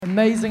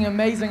Amazing,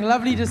 amazing.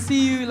 Lovely to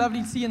see you.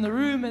 Lovely to see you in the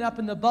room and up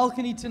in the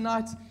balcony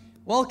tonight.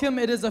 Welcome.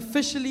 It is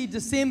officially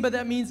December.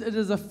 That means it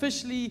is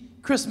officially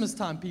Christmas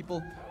time,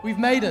 people. We've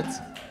made it.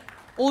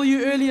 All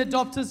you early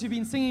adopters who've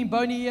been singing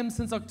Boney M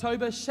since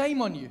October,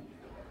 shame on you.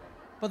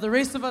 But the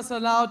rest of us are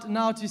allowed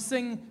now to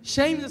sing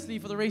shamelessly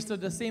for the rest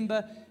of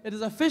December. It is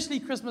officially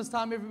Christmas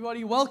time,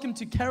 everybody. Welcome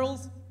to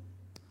Carols.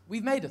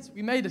 We've made it.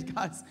 We made it,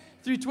 guys.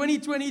 Through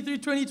 2020, through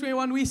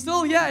 2021, we're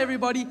still here,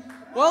 everybody.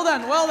 Well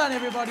done,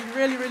 everybody.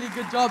 Really, really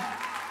good job.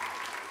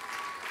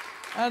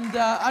 And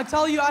I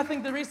tell you, I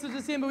think the rest of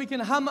December we can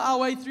hum our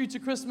way through to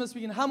Christmas.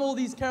 We can hum all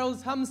these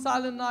carols, hum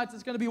Silent Night.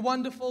 It's going to be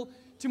wonderful.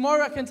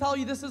 Tomorrow, I can tell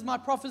you, this is my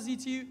prophecy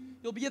to you.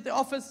 You'll be at the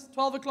office,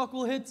 12 o'clock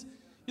will hit.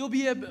 You'll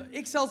be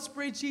Excel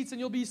spreadsheets and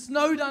you'll be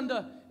snowed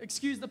under,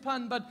 excuse the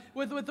pun, but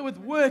with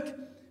work.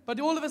 But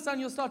all of a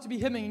sudden, you'll start to be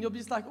hymning, and you'll be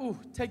just like, oh,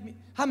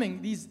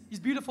 humming these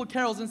beautiful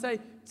carols and say,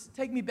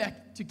 take me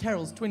back to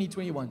carols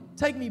 2021.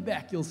 Take me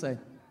back, you'll say.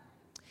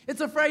 It's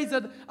a phrase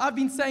that I've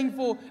been saying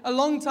for a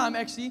long time,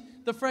 actually,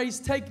 the phrase,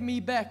 take me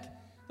back.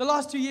 The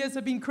last 2 years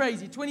have been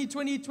crazy.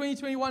 2020,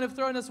 2021 have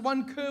thrown us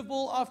one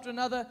curveball after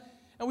another,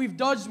 and we've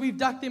dodged, we've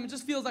ducked them. It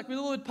just feels like we're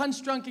a little bit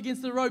punch drunk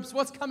against the ropes.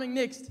 What's coming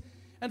next?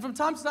 And from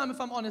time to time,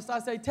 if I'm honest, I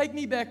say, take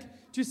me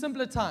back to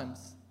simpler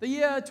times. The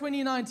year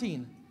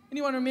 2019.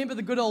 Anyone remember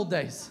the good old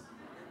days?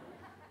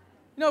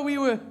 You know, we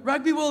were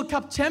Rugby World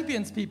Cup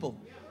champions, people.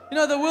 You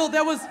know, the world,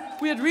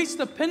 we had reached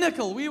the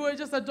pinnacle. We were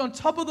just on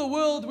top of the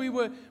world. We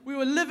were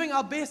living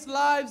our best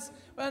lives.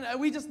 And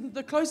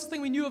the closest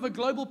thing we knew of a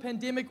global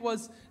pandemic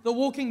was The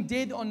Walking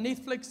Dead on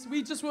Netflix.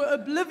 We just were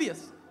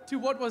oblivious to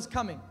what was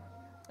coming.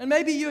 And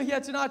maybe you're here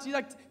tonight, you're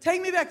like,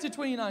 take me back to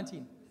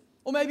 2019.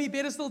 Or maybe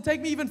better still, take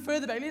me even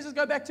further back. Let's just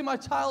go back to my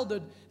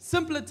childhood,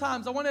 simpler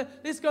times.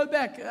 Let's go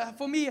back.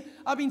 For me,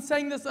 I've been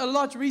saying this a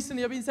lot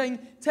recently. I've been saying,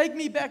 take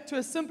me back to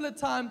a simpler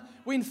time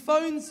when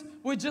phones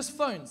were just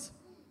phones.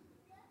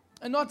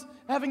 And not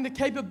having the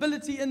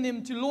capability in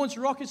them to launch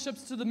rocket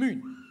ships to the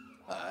moon.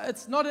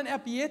 It's not an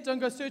app yet. Don't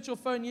go search your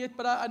phone yet.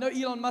 But I know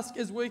Elon Musk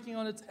is working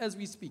on it as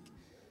we speak.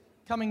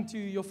 Coming to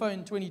your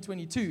phone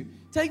 2022.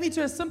 Take me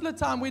to a simpler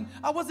time when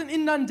I wasn't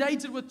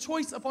inundated with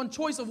choice upon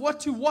choice of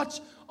what to watch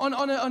on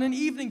an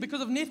evening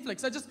because of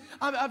Netflix.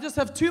 I just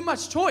have too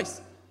much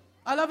choice.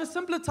 I love a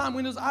simpler time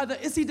when it was either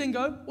Issy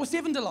Dingo or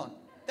Seven Delon.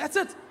 That's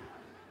it.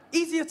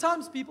 Easier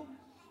times, people.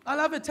 I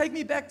love it. Take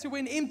me back to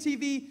when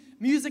MTV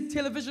music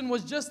television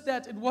was just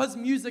that. It was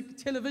music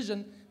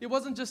television. It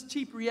wasn't just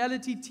cheap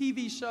reality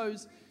TV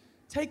shows.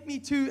 Take me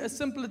to a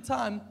simpler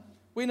time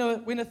when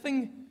a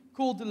thing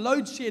called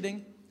load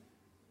shedding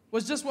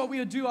was just what we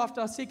would do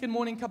after our second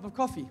morning cup of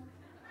coffee.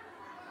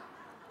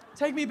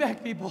 Take me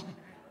back, people.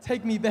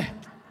 Take me back.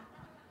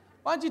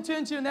 Why don't you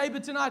turn to your neighbor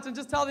tonight and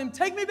just tell them,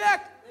 take me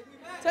back.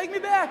 Take me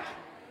back.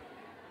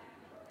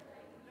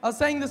 I was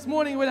saying this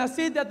morning when I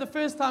said that the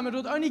first time, it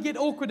would only get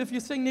awkward if you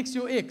sing next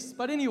to your ex.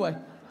 But anyway,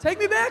 take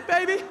me back,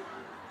 baby.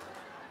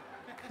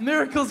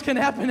 Miracles can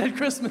happen at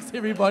Christmas,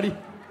 everybody.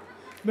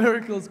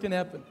 Miracles can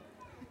happen.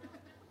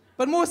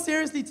 But more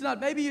seriously tonight,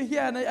 maybe you're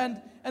here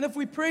and if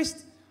we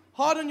pressed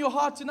hard on your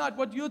heart tonight,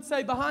 what you would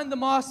say behind the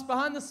mask,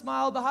 behind the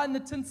smile, behind the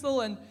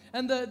tinsel and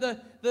the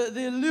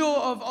allure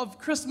of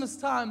Christmas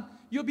time,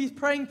 you'll be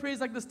praying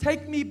prayers like this.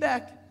 Take me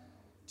back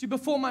to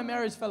before my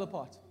marriage fell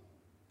apart.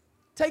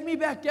 Take me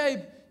back, Gabe,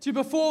 to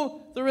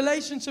before the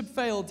relationship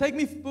failed. Take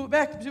me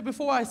back to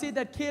before I said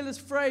that careless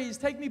phrase.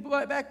 Take me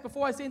back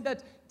before I sent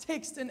that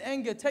text in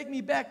anger. Take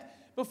me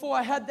back before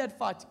I had that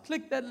fight,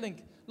 clicked that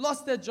link,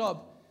 lost that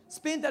job,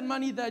 spent that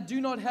money that I do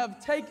not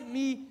have. Take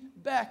me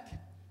back.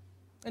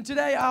 And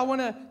today I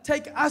want to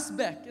take us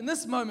back. In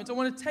this moment, I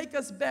want to take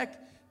us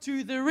back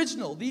to the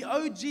original, the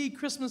OG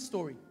Christmas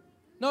story.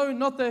 No,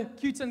 not the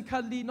cute and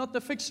cuddly, not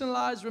the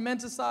fictionalized,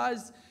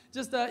 romanticized,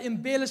 just an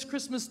embellished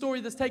Christmas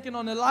story that's taken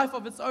on a life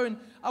of its own.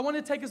 I want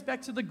to take us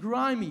back to the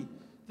grimy,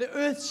 the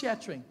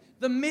earth-shattering,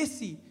 the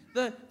messy,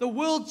 the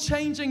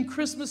world-changing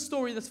Christmas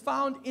story that's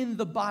found in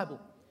the Bible.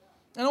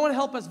 And I want to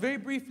help us very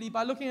briefly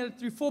by looking at it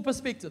through 4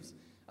 perspectives.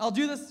 I'll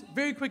do this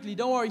very quickly.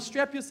 Don't worry.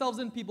 Strap yourselves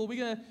in, people.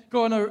 We're going to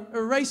go on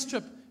a race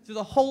trip through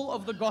the whole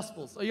of the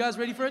Gospels. Are you guys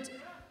ready for it?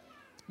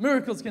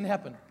 Miracles can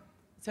happen.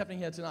 It's happening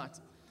here tonight.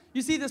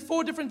 You see, there's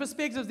 4 different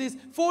perspectives. There's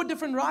 4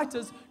 different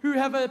writers who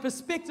have a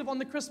perspective on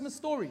the Christmas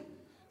story.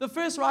 The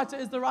first writer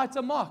is the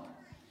writer Mark.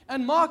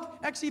 And Mark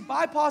actually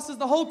bypasses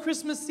the whole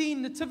Christmas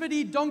scene,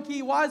 nativity,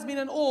 donkey, wise men,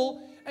 and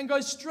all, and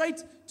goes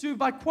straight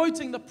by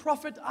quoting the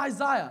prophet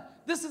Isaiah.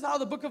 This is how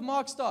the book of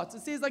Mark starts.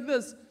 It says like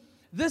this.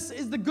 This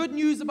is the good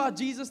news about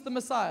Jesus the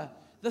Messiah,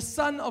 the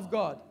Son of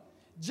God,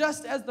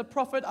 just as the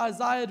prophet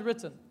Isaiah had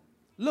written.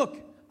 Look,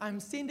 I'm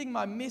sending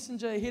my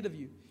messenger ahead of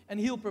you, and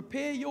he'll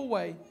prepare your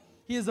way.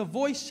 He is a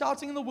voice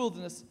shouting in the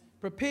wilderness,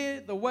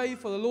 prepare the way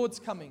for the Lord's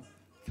coming.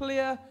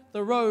 Clear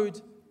the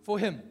road for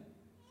him.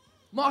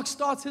 Mark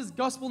starts his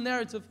gospel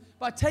narrative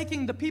by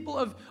taking the people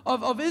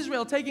of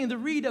Israel, taking the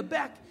reader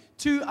back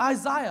to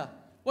Isaiah,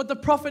 what the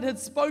prophet had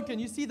spoken.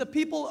 You see, the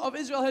people of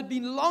Israel had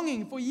been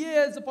longing for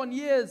years upon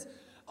years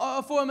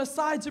for a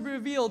Messiah to be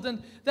revealed.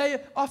 And they,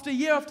 after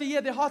year,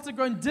 their hearts had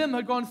grown dim,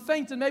 had gone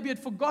faint, and maybe had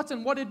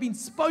forgotten what had been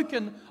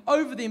spoken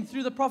over them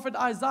through the prophet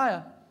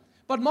Isaiah.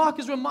 But Mark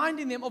is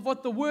reminding them of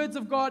what the words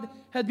of God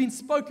had been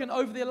spoken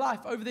over their life,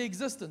 over their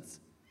existence.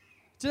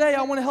 Today,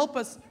 I want to help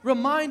us,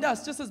 remind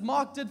us, just as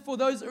Mark did for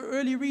those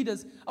early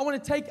readers, I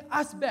want to take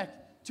us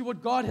back to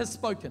what God has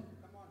spoken.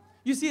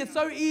 You see, it's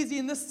so easy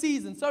in this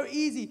season, so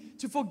easy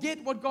to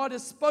forget what God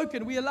has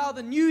spoken. We allow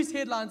the news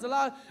headlines,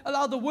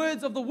 allow the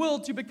words of the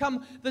world to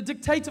become the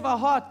dictate of our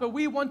heart. But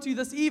we want to,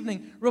 this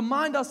evening,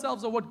 remind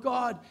ourselves of what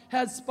God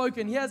has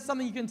spoken. Here's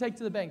something you can take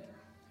to the bank.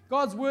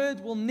 God's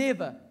word will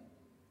never,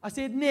 I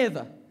said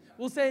never,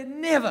 we'll say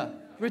never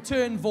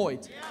return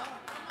void.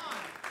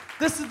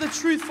 This is the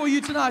truth for you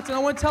tonight. And I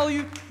want to tell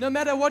you, no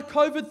matter what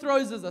COVID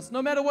throws at us,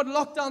 no matter what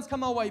lockdowns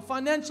come our way,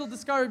 financial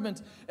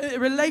discouragement,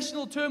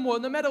 relational turmoil,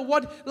 no matter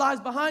what lies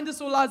behind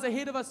us or lies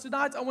ahead of us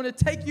tonight, I want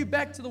to take you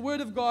back to the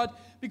Word of God,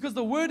 because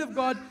the Word of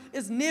God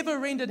is never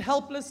rendered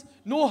helpless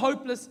nor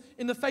hopeless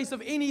in the face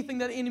of anything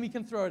that the enemy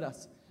can throw at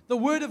us. The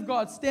Word of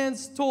God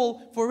stands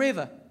tall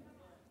forever.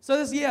 So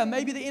this year,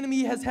 maybe the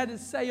enemy has had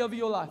his say over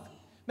your life.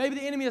 Maybe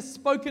the enemy has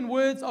spoken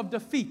words of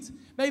defeat.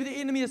 Maybe the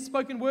enemy has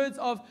spoken words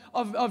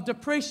of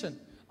depression,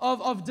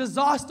 of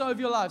disaster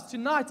over your lives.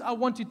 Tonight, I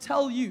want to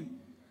tell you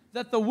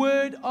that the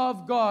word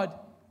of God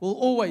will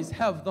always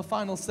have the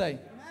final say.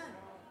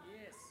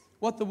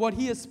 What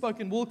he has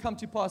spoken will come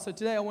to pass. So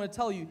today, I want to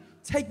tell you,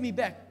 take me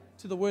back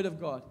to the word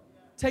of God.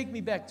 Take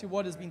me back to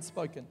what has been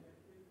spoken.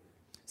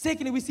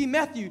 Secondly, we see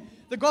Matthew.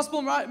 The Gospel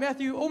of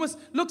Matthew almost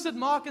looks at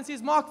Mark and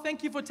says, Mark,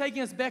 thank you for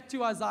taking us back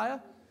to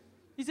Isaiah.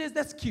 He says,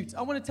 that's cute.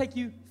 I want to take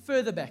you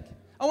further back.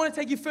 I want to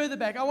take you further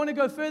back. I want to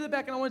go further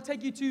back, and I want to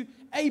take you to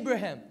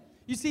Abraham.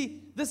 You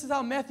see, this is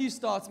how Matthew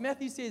starts.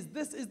 Matthew says,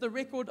 this is the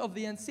record of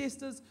the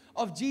ancestors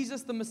of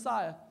Jesus the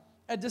Messiah,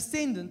 a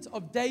descendant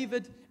of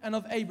David and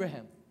of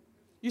Abraham.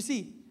 You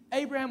see,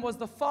 Abraham was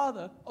the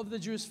father of the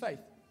Jewish faith.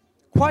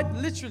 Quite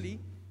literally,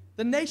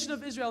 the nation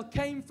of Israel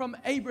came from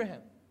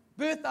Abraham,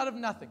 birthed out of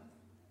nothing,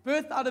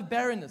 birthed out of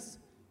barrenness,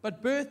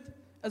 but birthed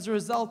as a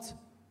result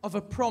of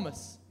a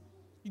promise.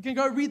 You can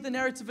go read the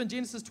narrative in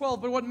Genesis 12,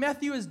 but what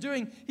Matthew is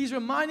doing, he's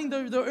reminding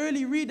the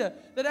early reader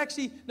that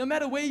actually, no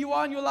matter where you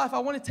are in your life, I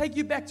want to take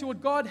you back to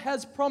what God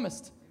has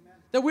promised. Amen.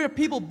 That we're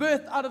people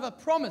birthed out of a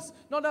promise,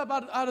 not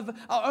out of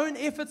our own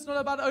efforts, not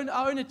about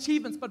our own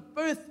achievements, but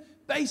birthed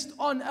based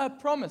on a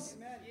promise.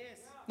 Amen. Yes.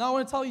 Now I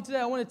want to tell you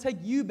today, I want to take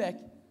you back,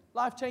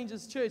 Life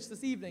Changers Church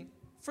this evening,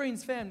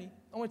 friends, family,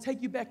 I want to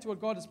take you back to what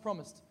God has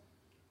promised.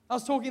 I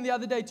was talking the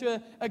other day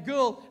to a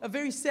girl, a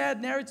very sad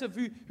narrative,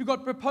 who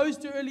got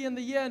proposed to early in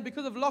the year, and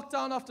because of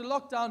lockdown after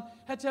lockdown,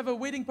 had to have a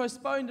wedding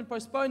postponed,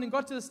 and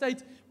got to the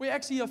state where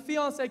actually her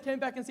fiance came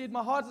back and said,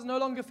 my heart is no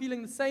longer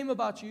feeling the same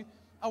about you.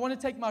 I want to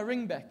take my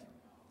ring back.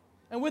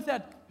 And with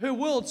that, her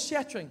world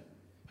shattering,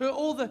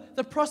 all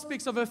the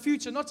prospects of her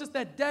future, not just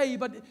that day,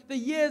 but the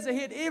years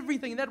ahead,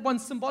 everything, that one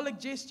symbolic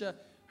gesture,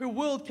 her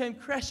world came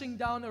crashing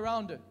down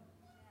around her.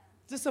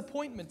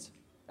 Disappointment.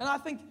 And I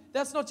think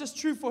that's not just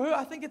true for her.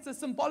 I think it's a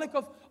symbolic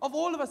of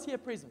all of us here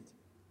present.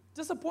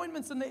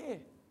 Disappointments in the air.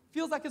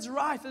 Feels like it's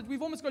right, that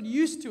we've almost got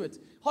used to it.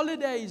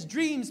 Holidays,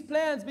 dreams,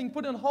 plans being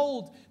put on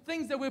hold.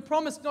 Things that were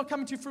promised not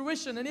coming to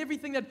fruition. And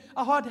everything that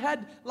our heart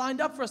had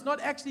lined up for us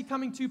not actually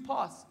coming to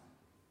pass.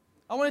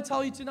 I want to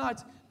tell you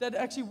tonight that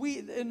actually we,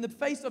 in the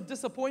face of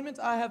disappointment,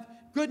 I have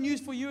good news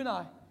for you and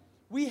I.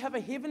 We have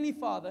a heavenly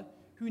Father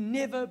who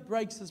never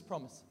breaks his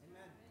promise.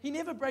 Amen. He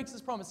never breaks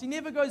his promise. He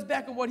never goes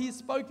back on what he has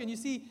spoken. You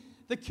see,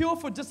 the cure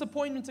for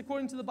disappointment,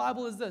 according to the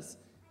Bible, is this: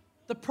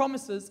 the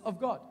promises of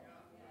God.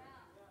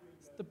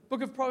 The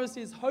book of Proverbs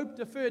says, hope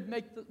deferred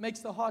makes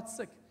the heart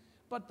sick,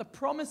 but the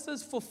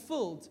promises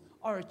fulfilled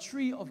are a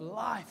tree of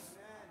life.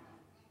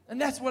 And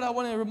that's what I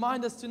want to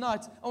remind us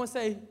tonight. I want to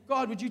say,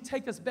 God, would you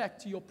take us back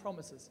to your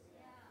promises?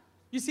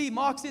 You see,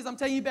 Mark says, I'm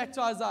taking you back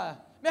to Isaiah.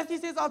 Matthew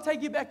says, I'll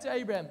take you back to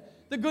Abraham.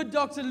 The good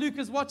Dr. Luke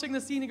is watching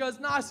the scene. He goes,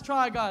 nice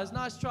try, guys,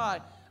 nice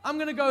try. I'm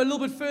going to go a little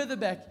bit further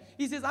back.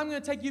 He says, I'm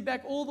going to take you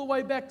back all the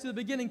way back to the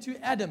beginning, to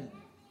Adam.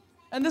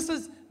 And this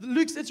is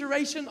Luke's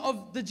iteration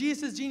of the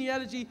Jesus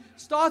genealogy,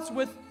 starts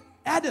with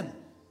Adam.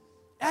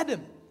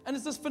 Adam. And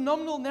it's this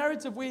phenomenal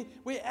narrative where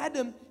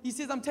Adam, he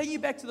says, I'm taking you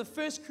back to the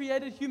first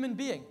created human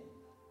being.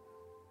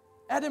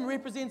 Adam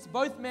represents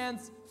both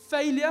man's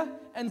failure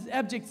and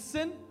abject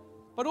sin,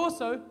 but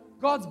also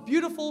God's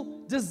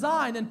beautiful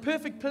design and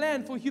perfect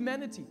plan for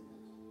humanity.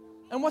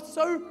 And what's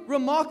so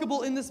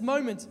remarkable in this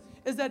moment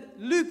is that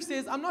Luke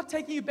says, I'm not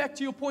taking you back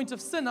to your point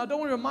of sin. I don't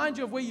want to remind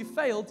you of where you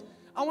failed.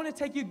 I want to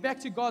take you back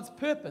to God's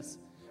purpose.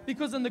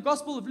 Because in the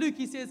Gospel of Luke,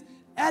 he says,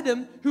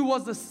 Adam, who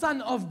was the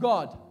son of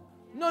God.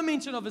 No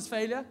mention of his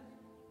failure,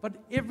 but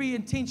every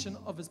intention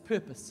of his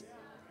purpose.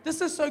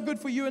 This is so good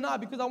for you and I,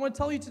 because I want to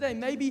tell you today,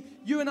 maybe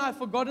you and I have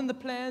forgotten the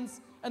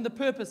plans and the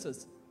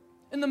purposes.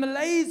 In the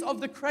malaise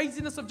of the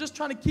craziness of just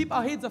trying to keep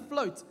our heads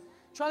afloat,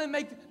 trying to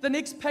make the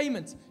next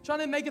payment, trying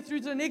to make it through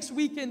to the next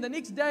weekend, the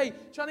next day,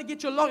 trying to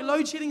get your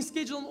load shedding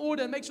schedule in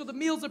order and make sure the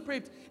meals are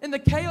prepped. In the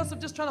chaos of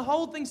just trying to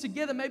hold things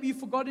together, maybe you've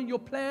forgotten your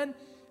plan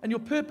and your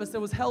purpose that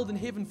was held in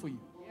heaven for you.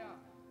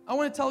 I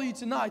want to tell you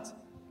tonight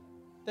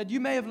that you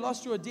may have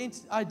lost your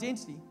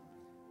identity,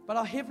 but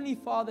our Heavenly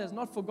Father has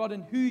not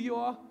forgotten who you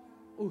are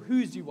or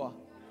whose you are.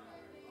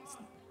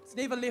 It's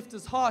never left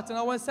His heart. And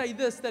I want to say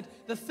this, that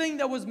the thing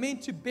that was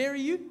meant to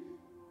bury you,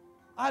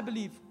 I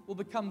believe, will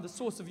become the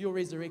source of your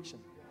resurrection.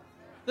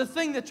 The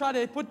thing that tried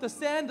to put the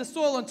sand, the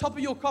soil on top of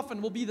your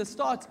coffin will be the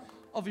start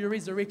of your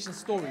resurrection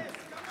story.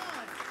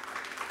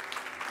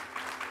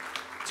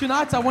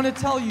 Tonight, I want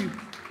to tell you,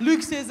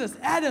 Luke says this,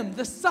 Adam,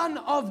 the Son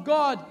of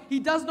God, he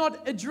does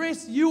not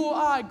address you or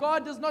I.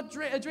 God does not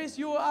address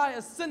you or I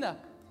as sinner,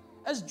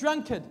 as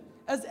drunkard,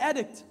 as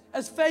addict,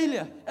 as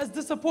failure, as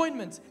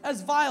disappointment,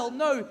 as vile.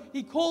 No,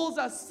 He calls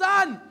us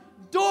son,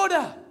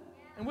 daughter.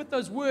 And with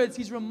those words,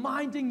 He's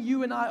reminding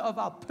you and I of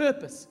our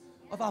purpose,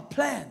 of our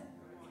plan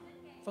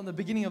from the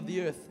beginning of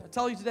the earth. I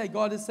tell you today,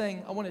 God is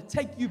saying, I want to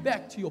take you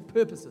back to your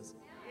purposes.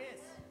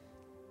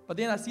 But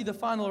then I see the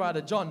final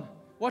writer, John,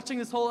 watching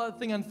this whole other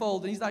thing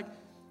unfold. And he's like,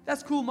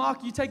 that's cool,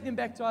 Mark. You take them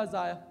back to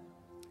Isaiah.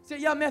 He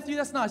said, yeah, Matthew,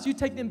 that's nice. You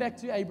take them back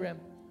to Abraham.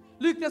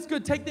 Luke, that's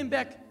good. Take them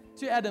back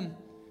to Adam.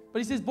 But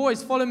he says,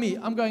 boys, follow me.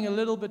 I'm going a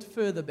little bit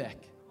further back.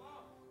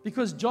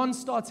 Because John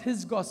starts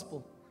his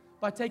gospel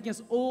by taking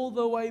us all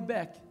the way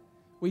back,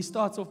 where he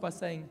starts off by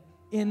saying,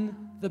 in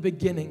the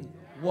beginning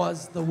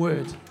was the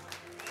Word.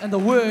 And the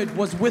Word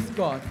was with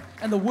God.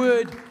 And the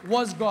Word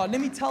was God.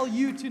 Let me tell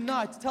you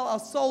tonight, tell our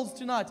souls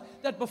tonight,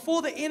 that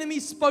before the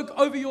enemy spoke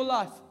over your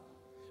life,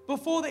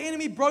 before the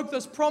enemy broke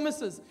those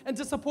promises and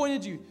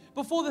disappointed you,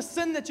 before the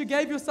sin that you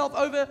gave yourself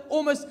over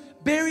almost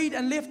buried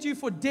and left you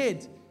for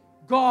dead,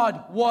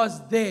 God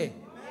was there.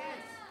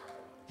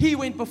 He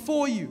went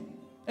before you.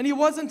 And He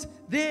wasn't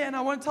there, and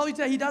I want to tell you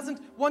today, He doesn't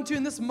want to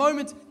in this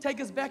moment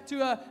take us back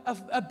to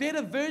a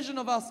better version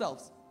of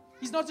ourselves.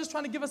 He's not just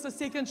trying to give us a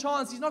second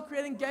chance. He's not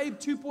creating Gabe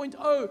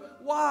 2.0.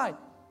 Why?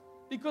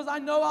 Because I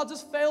know I'll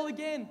just fail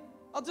again.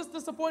 I'll just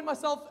disappoint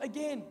myself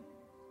again.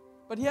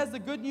 But He has the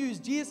good news.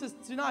 Jesus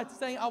is tonight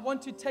saying, I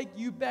want to take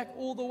you back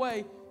all the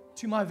way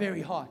to my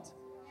very heart.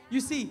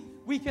 You see,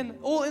 we can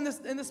all in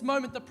this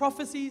moment, the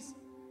prophecies,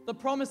 the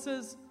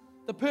promises,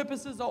 the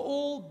purposes are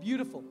all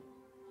beautiful.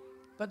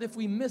 But if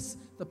we miss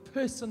the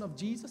person of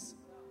Jesus,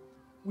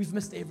 we've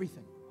missed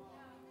everything.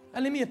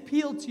 And let me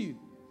appeal to you,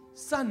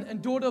 son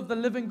and daughter of the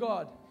living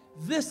God.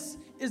 This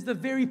is the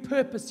very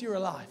purpose you're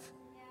alive.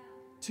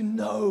 To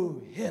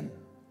know Him.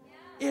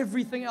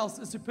 Everything else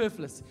is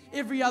superfluous.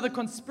 Every other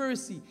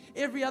conspiracy,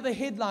 every other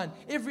headline,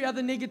 every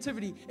other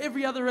negativity,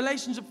 every other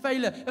relationship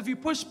failure, if you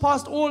push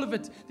past all of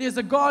it, there's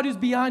a God who's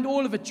behind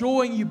all of it,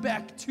 drawing you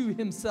back to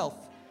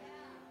Himself.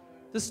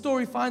 The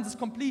story finds its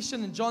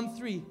completion in John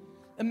 3.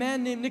 A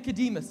man named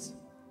Nicodemus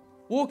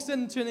walks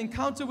into an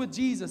encounter with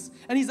Jesus,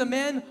 and he's a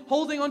man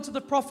holding on to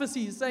the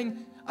prophecies,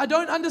 saying, I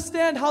don't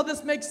understand how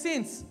this makes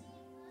sense.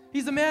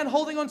 He's a man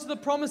holding on to the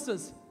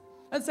promises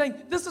and saying,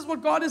 this is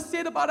what God has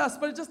said about us,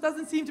 but it just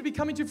doesn't seem to be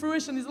coming to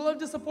fruition. There's a lot of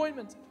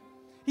disappointment.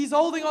 He's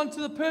holding on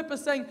to the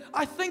purpose, saying,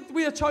 I think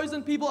we are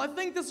chosen people. I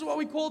think this is what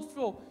we called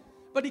for.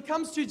 But he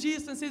comes to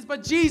Jesus and says,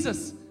 but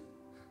Jesus,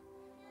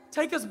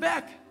 take us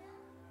back.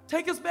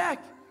 Take us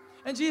back.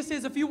 And Jesus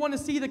says, if you want to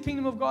see the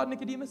kingdom of God,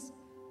 Nicodemus,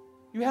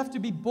 you have to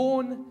be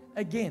born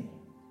again.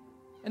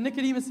 And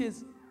Nicodemus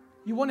says,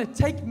 you want to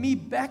take me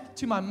back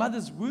to my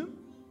mother's womb?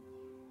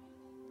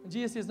 And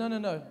Jesus says,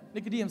 no.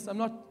 Nicodemus, I'm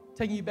not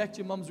taking you back to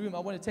your mom's womb. I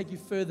want to take you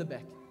further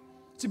back.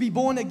 To be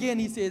born again,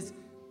 he says,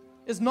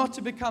 is not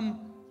to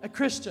become a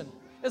Christian.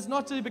 It's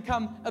not to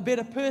become a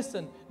better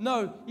person.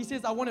 No, he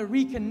says, I want to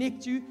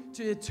reconnect you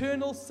to the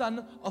eternal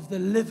Son of the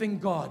living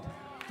God.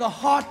 The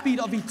heartbeat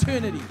of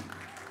eternity.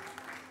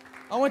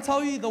 I want to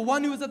tell you, the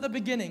one who was at the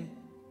beginning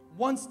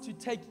wants to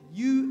take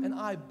you and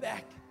I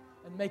back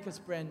and make us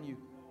brand new.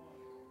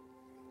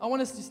 I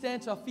want us to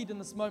stand to our feet in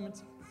this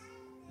moment,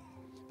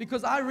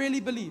 because I really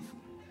believe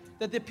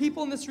that there are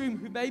people in this room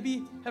who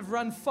maybe have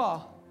run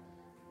far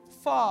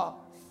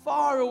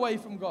away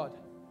from God,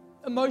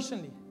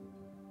 emotionally,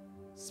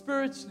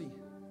 spiritually,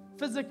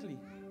 physically,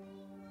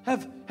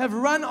 have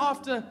run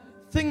after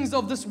things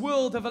of this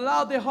world, have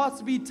allowed their hearts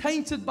to be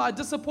tainted by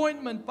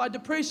disappointment, by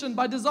depression,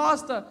 by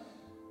disaster,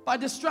 by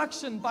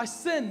destruction, by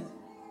sin.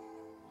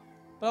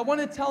 But I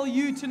want to tell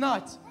you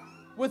tonight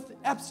with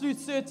absolute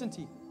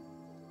certainty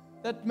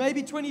that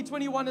maybe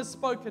 2021 has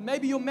spoken.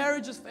 Maybe your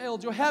marriage has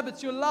failed, your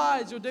habits, your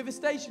lies, your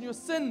devastation, your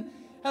sin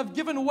have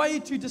given way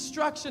to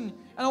destruction.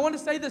 And I want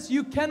to say this,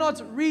 you cannot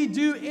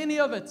redo any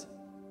of it,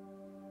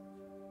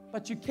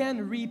 but you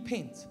can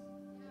repent.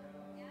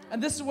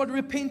 And this is what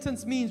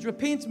repentance means.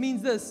 Repent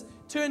means this,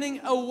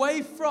 turning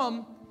away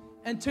from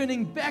and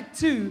turning back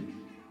to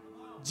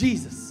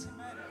Jesus.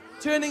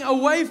 Turning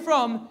away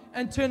from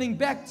and turning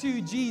back to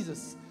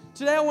Jesus.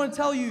 Today I want to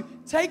tell you,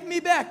 take me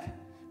back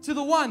to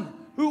the one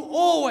who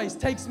always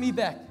takes me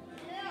back.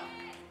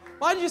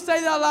 Why don't you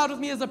say that out loud with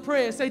me as a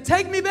prayer? Say,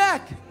 take me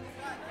back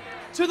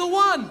to the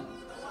one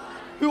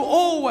who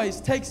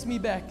always takes me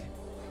back.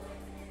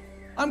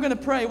 I'm going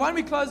to pray. Why don't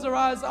we close our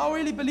eyes? I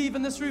really believe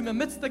in this room,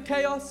 amidst the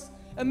chaos,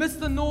 amidst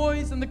the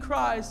noise and the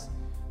cries,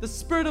 the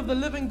Spirit of the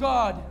living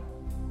God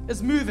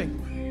is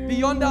moving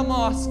beyond our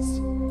masks.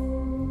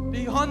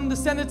 beyond the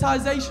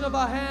sanitization of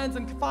our hands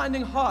and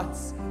finding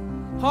hearts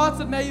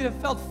that may have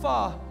felt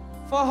far,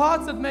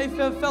 hearts that may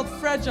have felt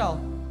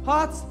fragile,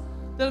 hearts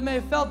that may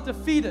have felt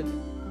defeated.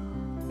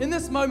 In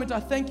this moment, I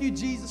thank you,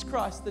 Jesus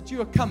Christ, that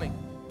you are coming.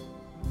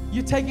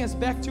 You're taking us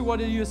back to what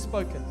you have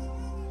spoken.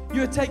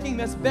 You are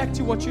taking us back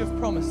to what you have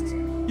promised.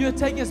 You are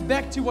taking us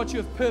back to what you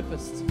have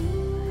purposed.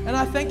 And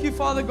I thank you,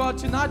 Father God,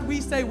 tonight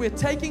we say we're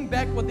taking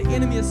back what the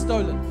enemy has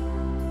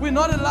stolen. We're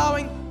not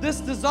allowing this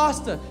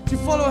disaster to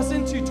follow us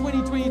into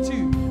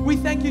 2022. We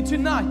thank you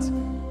tonight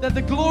that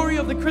the glory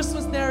of the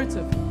Christmas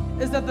narrative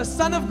is that the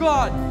Son of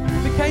God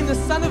became the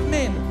Son of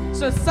men,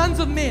 so sons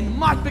of men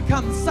might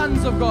become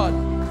sons of God.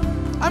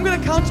 I'm going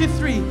to count you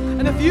 3,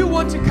 and if you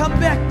want to come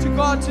back to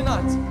God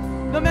tonight,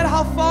 no matter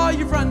how far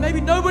you've run, maybe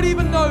nobody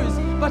even knows,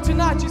 but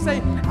tonight you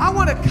say, I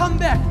want to come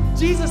back.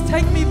 Jesus,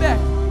 take me back.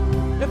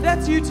 If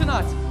that's you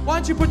tonight, why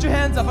don't you put your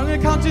hands up? I'm going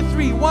to count to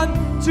 3.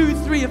 1, 2,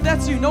 3. If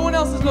that's you, no one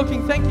else is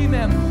looking. Thank you,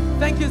 ma'am.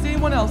 Thank you. Is there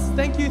anyone else?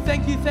 Thank you,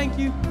 thank you, thank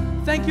you.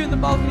 Thank you in the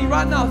balcony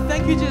right now.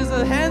 Thank you, Jesus.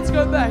 The hands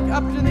go back,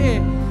 up in the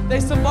air.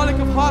 They're symbolic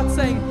of heart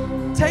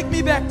saying, take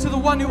me back to the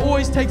one who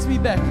always takes me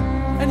back.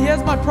 And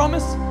here's my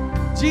promise.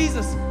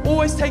 Jesus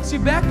always takes you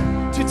back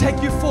to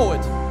take you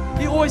forward.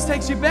 He always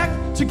takes you back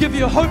to give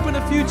you a hope and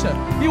a future.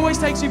 He always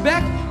takes you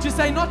back to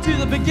say, not to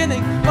the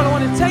beginning, but I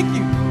want to take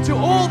you to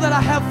all that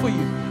I have for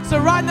you. So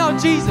right now,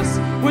 Jesus,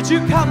 would you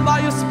come by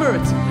your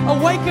Spirit?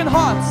 Awaken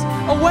hearts.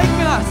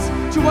 Awaken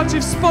us to what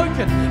you've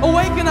spoken.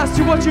 Awaken us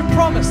to what you've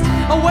promised.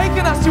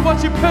 Awaken us to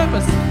what you've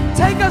purposed.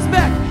 Take us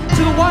back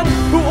to the one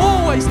who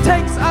always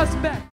takes us back.